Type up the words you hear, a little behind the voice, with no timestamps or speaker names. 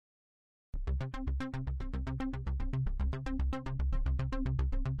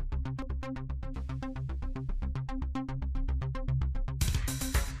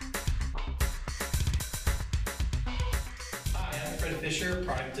Fisher,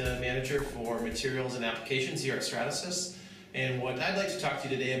 Product Manager for Materials and Applications here at Stratasys. And what I'd like to talk to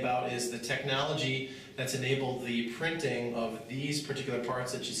you today about is the technology that's enabled the printing of these particular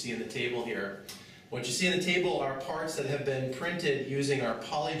parts that you see in the table here. What you see in the table are parts that have been printed using our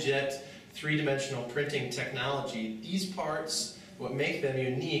PolyJet three-dimensional printing technology. These parts, what make them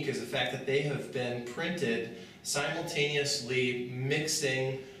unique is the fact that they have been printed simultaneously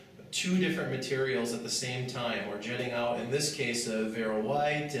mixing two different materials at the same time, or jetting out, in this case, a Vero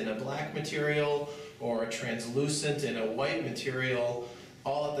white and a black material, or a translucent and a white material,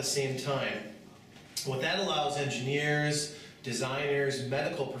 all at the same time. What that allows engineers, designers,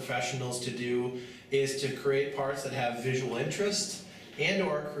 medical professionals to do is to create parts that have visual interest and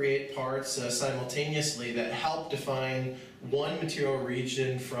or create parts simultaneously that help define one material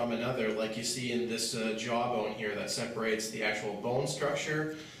region from another, like you see in this jawbone here that separates the actual bone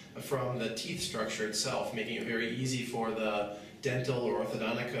structure from the teeth structure itself, making it very easy for the dental or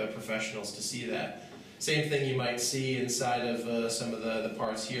orthodontic professionals to see that. Same thing you might see inside of some of the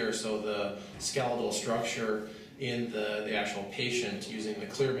parts here, so the skeletal structure in the actual patient, using the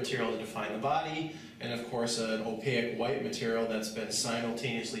clear material to define the body, and of course an opaque white material that's been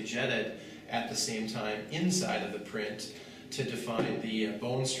simultaneously jetted at the same time inside of the print to define the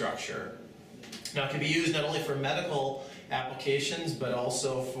bone structure. Now, it can be used not only for medical applications, but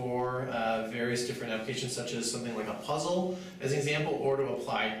also for various different applications, such as something like a puzzle, as an example, or to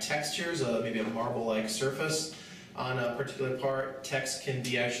apply textures, maybe a marble-like surface on a particular part. Text can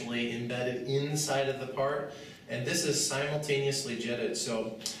be actually embedded inside of the part, and this is simultaneously jetted.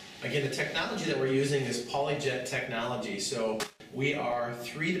 So, again, the technology that we're using is PolyJet technology. So we are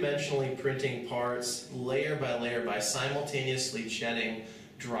three-dimensionally printing parts layer by simultaneously jetting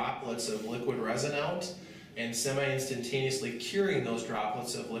droplets of liquid resin out and semi-instantaneously curing those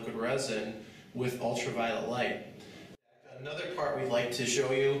droplets of liquid resin with ultraviolet light. Another part we'd like to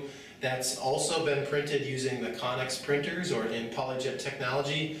show you that's also been printed using the Connex printers or in PolyJet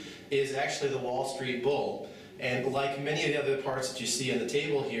technology is actually the Wall Street Bull. And like many of the other parts that you see on the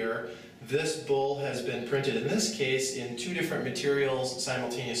table here, this bull has been printed, in this case, in two different materials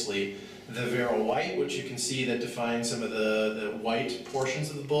simultaneously. The Vero white, which you can see that defines some of the white portions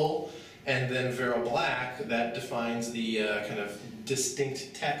of the bull, and then Vero black, that defines the kind of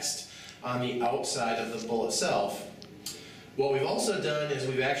distinct text on the outside of the bull itself. What we've also done is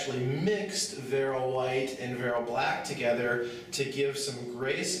we've actually mixed Vero white and Vero black together to give some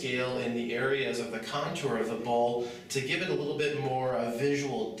grayscale in the areas of the contour of the bull to give it a little bit more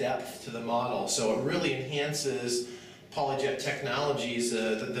visual depth to the model. So it really enhances PolyJet Technologies,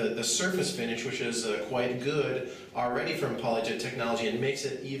 the surface finish, which is quite good already from PolyJet Technology, and makes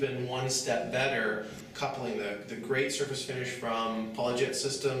it even one step better, coupling the great surface finish from PolyJet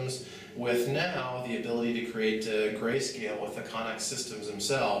systems with now the ability to create grayscale with the Connex systems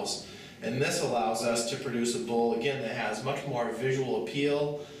themselves. And this allows us to produce a bull, again, that has much more visual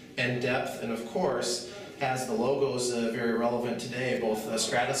appeal and depth, and of course has the logos very relevant today, both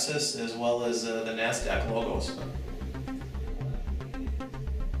Stratasys as well as the NASDAQ logos.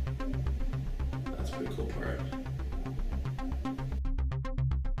 That's a pretty cool part.